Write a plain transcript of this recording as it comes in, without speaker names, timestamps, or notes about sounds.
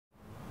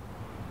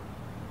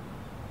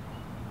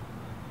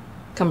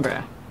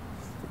Cumbria.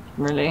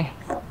 Really?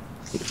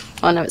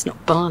 I know it's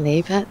not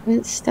Barney, but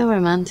it's still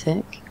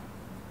romantic.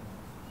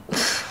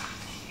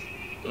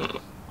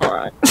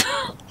 Alright.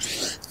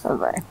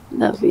 Bye-bye.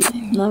 Love you.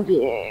 Love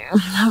you.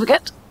 Have a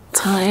good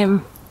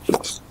time.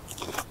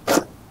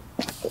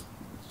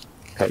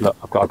 Okay, look,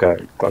 I've got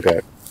to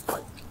go.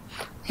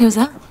 Who was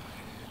that?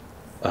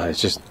 It's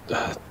just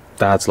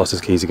Dad's lost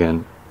his keys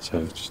again,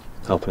 so just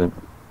helping him.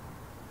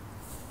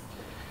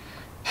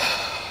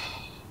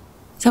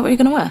 Is that what you're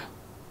gonna wear?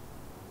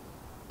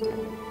 Do you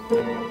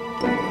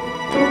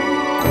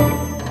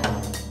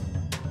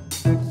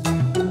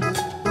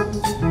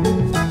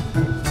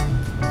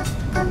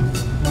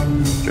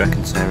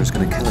reckon Sarah's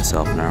going to kill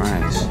herself in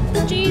her race?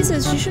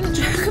 Jesus, you shouldn't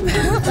joke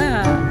about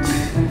that.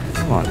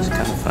 Come on, it's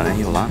kind of funny,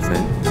 you're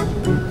laughing.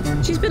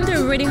 She's been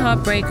through a really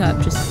hard breakup,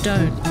 just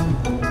don't.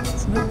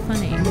 It's not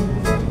funny.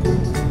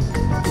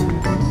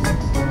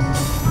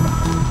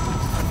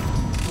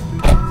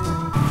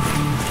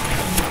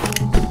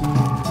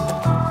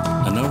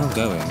 I know where I'm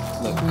going.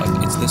 Look,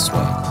 it's this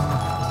way.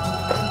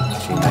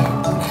 Actually, no.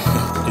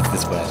 It's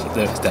this way, actually.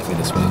 No, it's definitely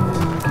this way.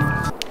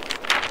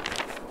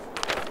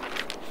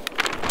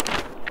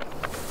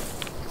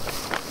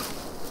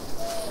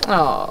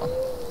 Oh,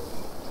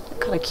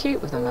 kind of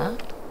cute with him, that.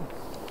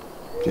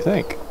 Do you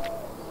think?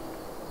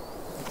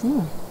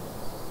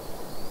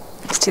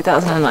 It's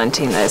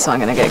 2019 though, so I'm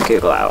going to get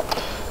Google out.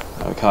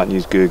 No, we can't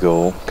use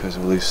Google because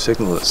we'll lose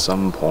signal at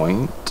some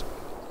point.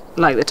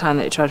 Like the time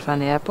that you tried to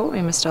find the airport when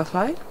you missed our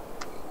flight.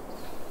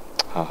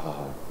 Ha ha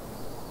ha.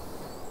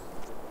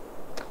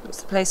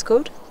 What's the place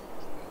called?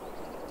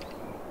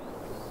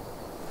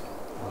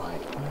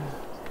 Right.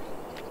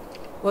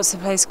 What's the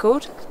place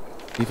called?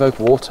 Evoke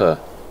water.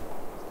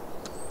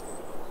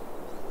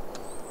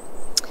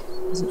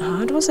 Wasn't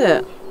hard, was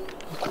it?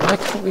 Why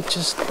can't we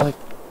just, like...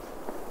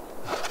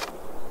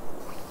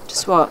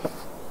 Just what?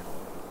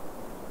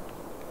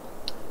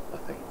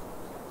 Nothing.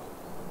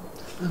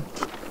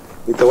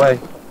 Lead the way.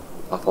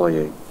 I'll follow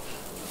you.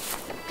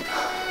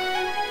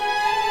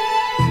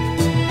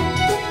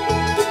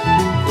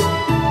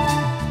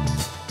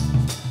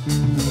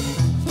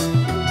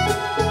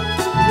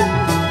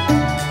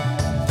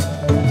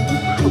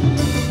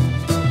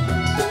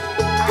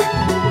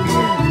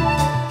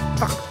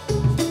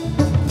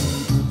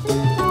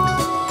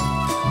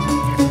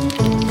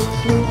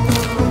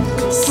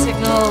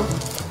 Signal.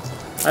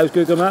 How's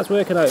Google Maps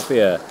working out for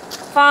you?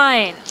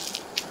 Fine.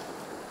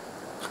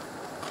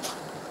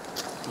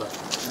 Look,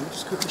 let me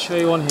just quickly show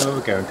you on here where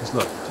we're going, because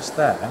look, just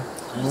there,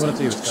 all we want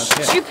to do is go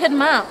here. Stupid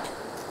map.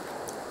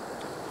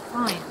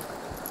 Fine.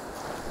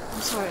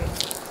 I'm sorry.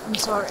 I'm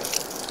sorry.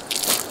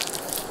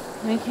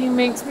 Making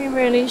makes me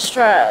really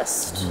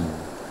stressed.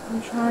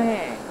 I'm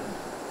trying.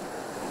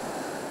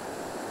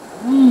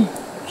 I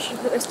should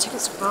put those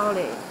tickets to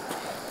Bali.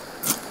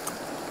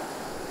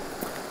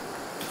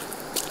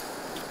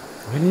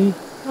 Really?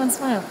 Come on,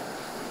 smile.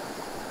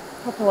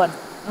 Proper one.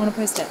 I want to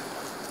post it.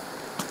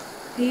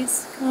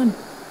 Please, come on.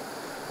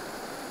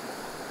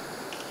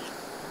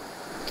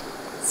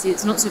 See,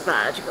 it's not so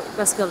bad. You've got the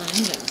best girl in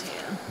England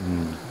here.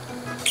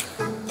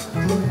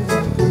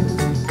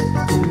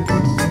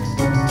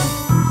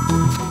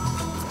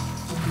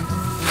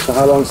 So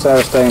how long's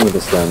Sarah staying with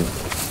us then?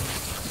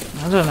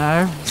 I don't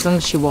know. As long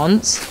as she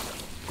wants.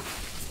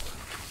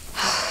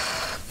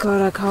 God,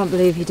 I can't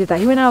believe he did that.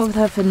 He went out with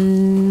her for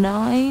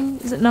 9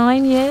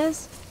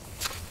 years?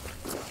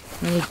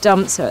 And he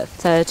dumps her at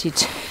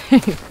 32.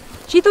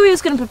 She thought he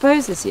was going to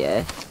propose this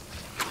year.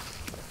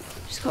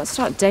 She's got to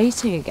start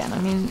dating again.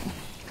 I mean,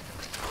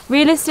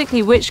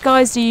 realistically, which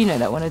guys do you know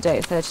that want to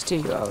date a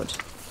 32-year-old?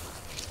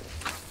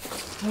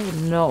 I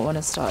would not want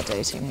to start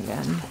dating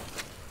again.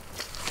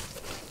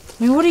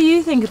 I mean, what do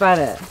you think about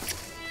it?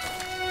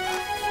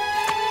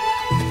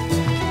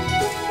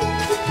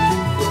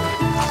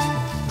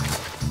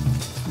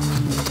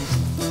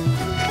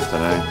 I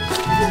don't know.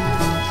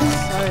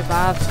 So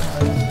bad.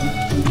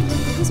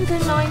 Because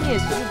within 9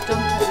 years, we would have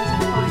dumped her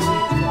within 5 years.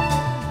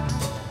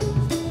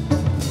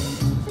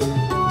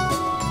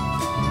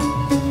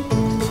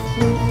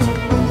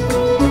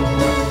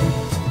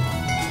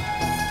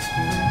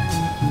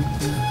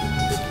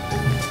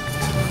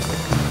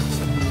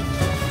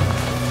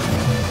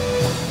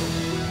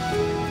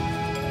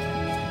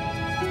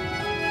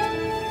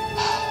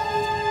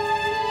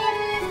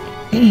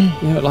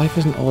 You know, life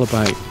isn't all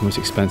about the most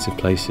expensive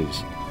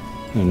places.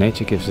 You know,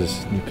 nature gives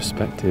us new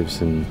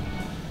perspectives and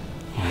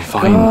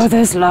find... Oh,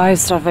 this live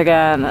stuff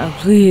again. Oh,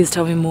 please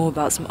tell me more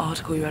about some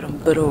article you read on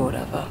Buddha or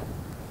whatever.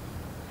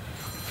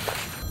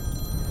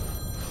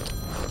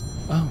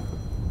 Oh,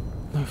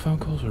 no phone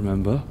calls,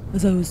 remember?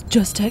 As I was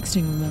just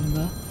texting,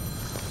 remember?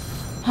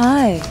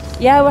 Hi.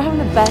 Yeah, we're having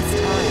the best time.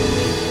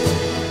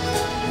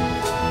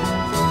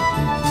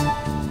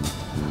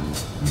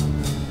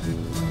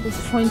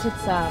 Disappointed,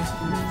 Sam.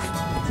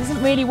 This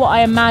isn't really what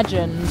I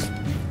imagined.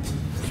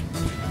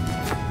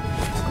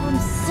 God, I'm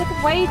sick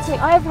of waiting.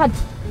 I have had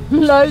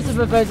loads of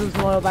proposals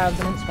from oil barons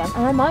on Instagram,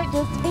 and I might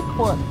just take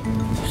one.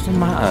 It doesn't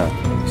matter.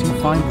 It's been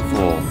fine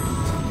before.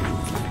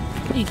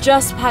 You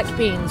just packed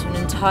beans for an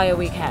entire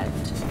weekend.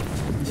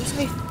 You're just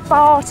going to be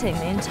farting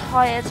the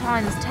entire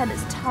time. This tent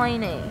is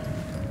tiny.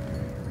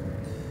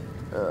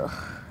 Ugh.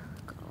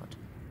 God.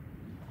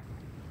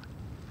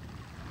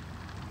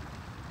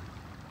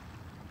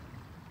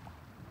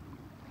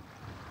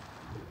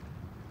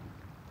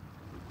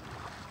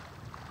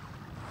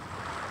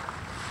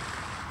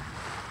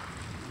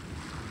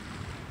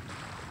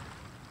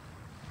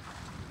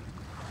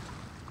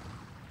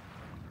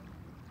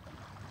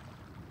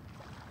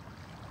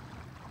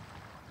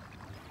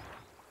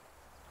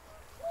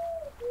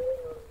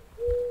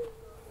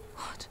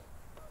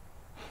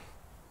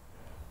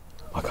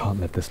 I can't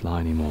live this lie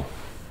anymore.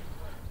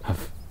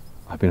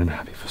 I've been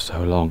unhappy for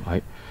so long.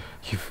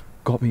 You've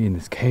got me in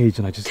this cage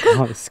and I just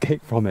can't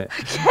escape from it.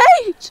 A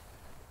cage?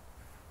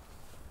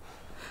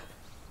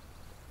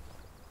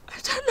 I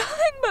don't know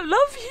anything but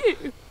love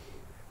you.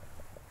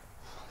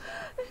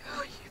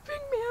 Oh, you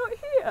bring me out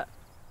here?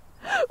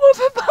 What,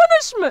 for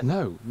punishment?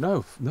 No,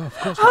 of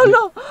course How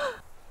not. long?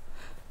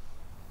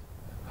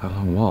 How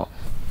long what?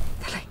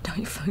 The late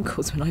night phone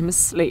calls when I'm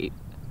asleep.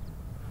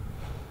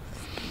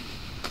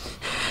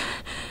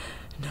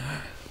 No,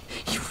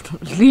 you will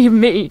not leave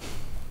me.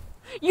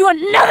 You are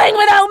nothing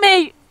without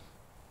me.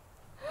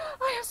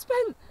 I have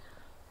spent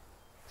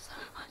so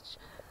much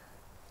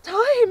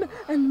time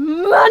and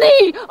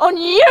money on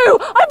you.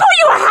 I bought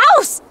you a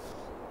house.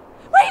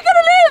 Where are you going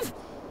to live?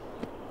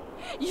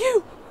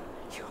 You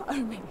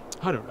owe me.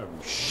 I don't owe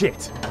you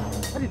shit.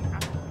 I didn't.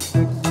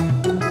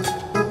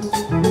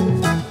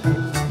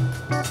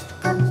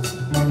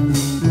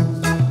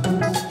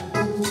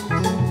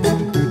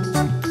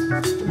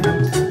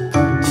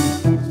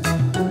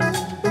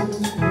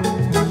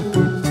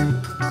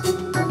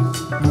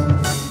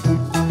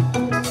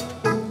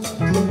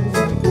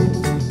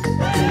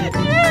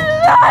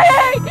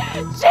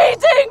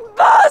 Cheating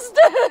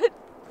bastard!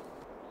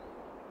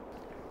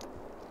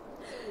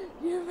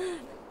 You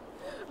ruined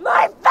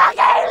my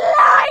fucking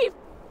life!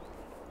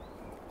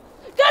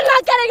 Good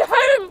luck getting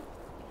home!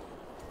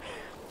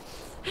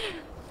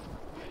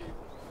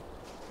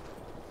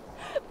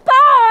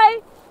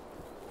 Bye!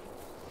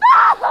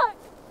 Bye!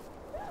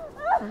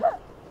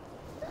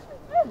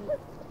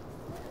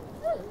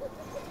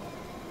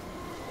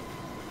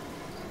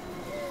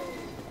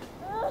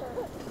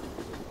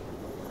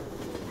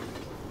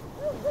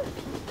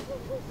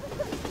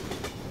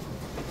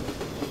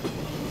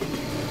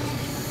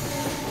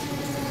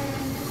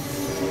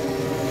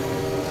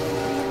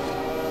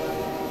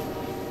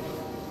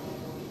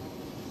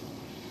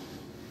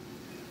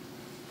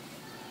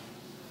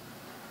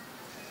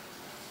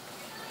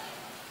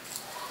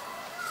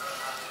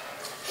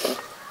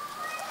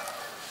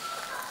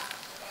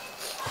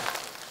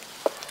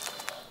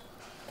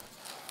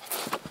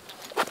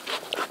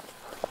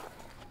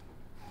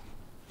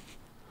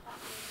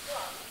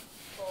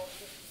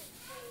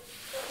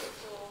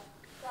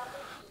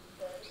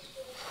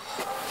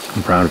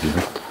 I'm proud of you,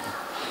 Rick.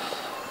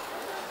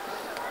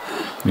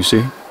 You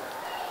see?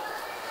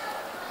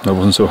 That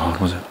wasn't so hard,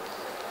 was it?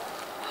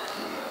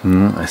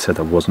 I said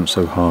that wasn't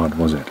so hard,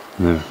 was it?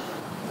 No.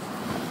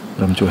 What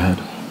happened to your head?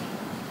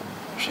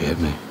 She hit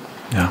me.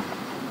 Yeah.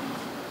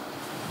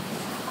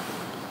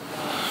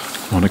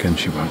 Not again,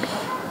 she won't.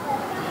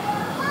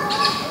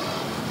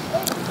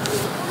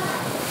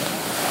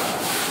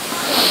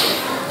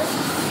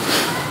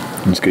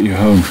 Let's get you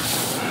home.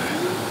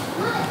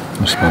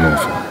 You smell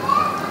awful.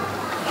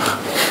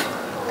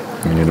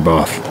 You need a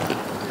bath.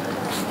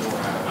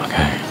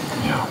 Okay,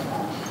 yeah.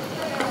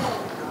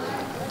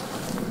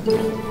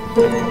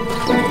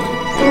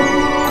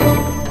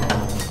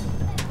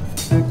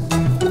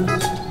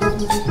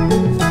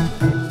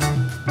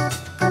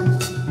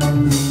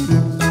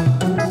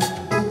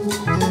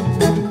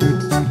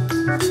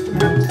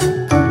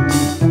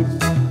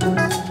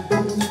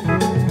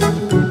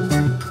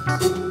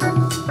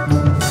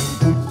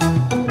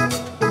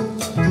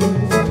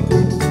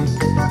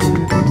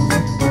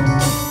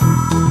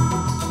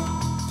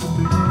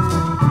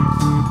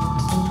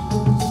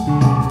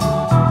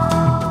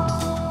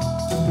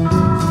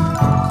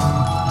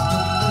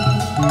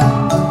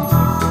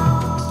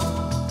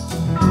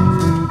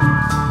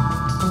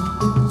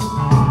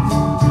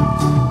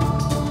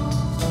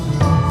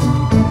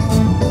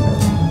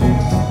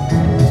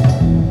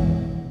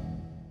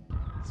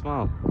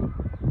 Smile.